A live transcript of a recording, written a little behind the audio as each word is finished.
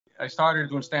I started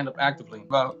doing stand-up actively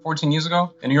about 14 years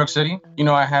ago in New York City. You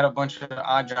know, I had a bunch of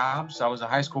odd jobs. I was a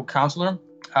high school counselor.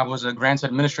 I was a grants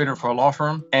administrator for a law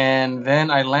firm. And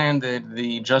then I landed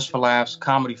the Just for Laughs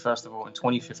Comedy Festival in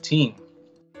 2015.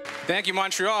 Thank you,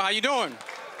 Montreal. How you doing?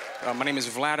 My name is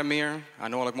Vladimir. I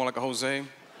know I look more like a Jose.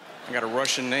 I got a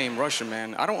Russian name, Russian,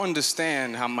 man. I don't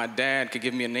understand how my dad could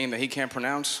give me a name that he can't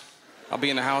pronounce. I'll be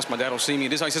in the house, my dad will see me.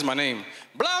 This is how he says my name.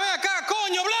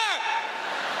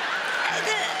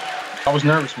 I was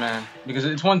nervous, man, because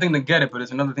it's one thing to get it, but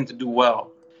it's another thing to do well.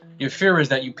 Your fear is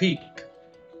that you peak,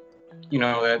 you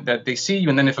know, that they see you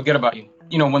and then they forget about you.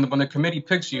 You know, when the committee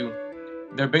picks you,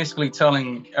 they're basically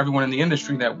telling everyone in the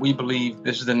industry that we believe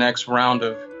this is the next round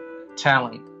of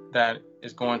talent that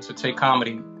is going to take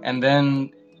comedy. And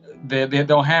then they'll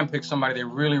handpick somebody they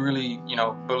really, really, you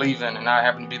know, believe in, and I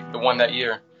happen to be the one that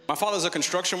year. My father's a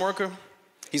construction worker.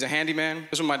 He's a handyman.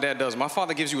 This is what my dad does. My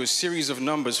father gives you a series of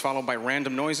numbers followed by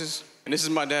random noises. And this is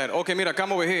my dad. Okay, mira,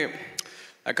 come over here.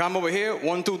 I come over here,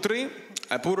 1, 2, 3.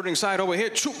 I put it inside over here.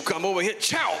 Choop, come over here,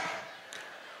 chow.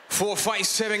 4, 5,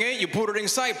 7, 8, you put it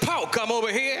inside, pow, come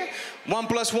over here. 1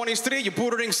 + 1 is 3, you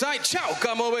put it inside, chow,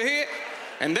 come over here.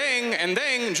 And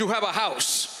then you have a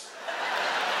house.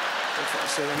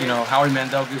 You know, Howie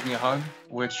Mandel gives me a hug,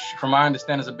 which from my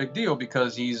understanding is a big deal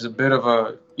because he's a bit of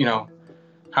a, you know,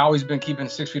 Howie's been keeping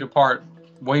 6 feet apart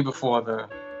way before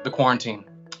the quarantine.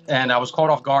 And I was caught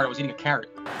off guard. I was eating a carrot.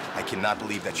 I cannot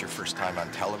believe that's your first time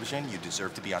on television. You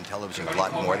deserve to be on television a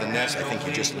lot more than this. I think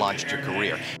you just launched your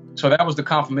career. So that was the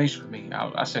confirmation for me.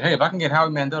 I said, hey, if I can get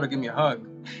Howie Mandel to give me a hug,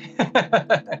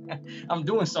 I'm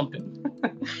doing something.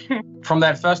 From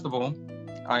that festival,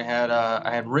 I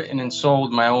had written and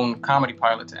sold my own comedy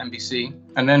pilot to NBC.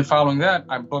 And then following that,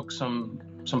 I booked some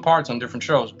parts on different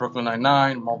shows. Brooklyn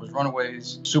Nine-Nine, Marvel's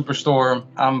Runaways, Superstore.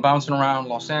 I'm bouncing around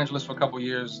Los Angeles for a couple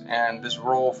years, and this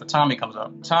role for Tommy comes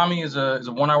up. Tommy is a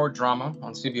 1-hour drama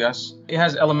on CBS. It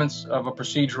has elements of a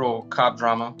procedural cop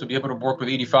drama. To be able to work with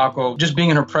Edie Falco, just being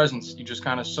in her presence, you just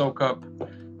kind of soak up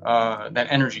that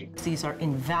energy. These are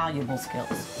invaluable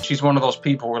skills. She's one of those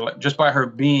people where, like, just by her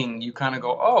being, you kind of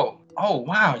go, oh,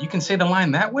 wow, you can say the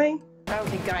line that way?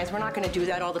 Okay, guys, we're not going to do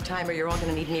that all the time or you're all going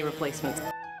to need knee replacements.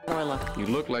 How do I look? You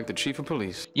look like the chief of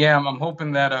police. Yeah, I'm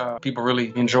hoping that people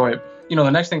really enjoy it. You know,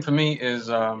 the next thing for me is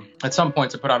at some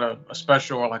point to put out a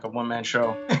special or like a one-man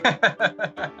show.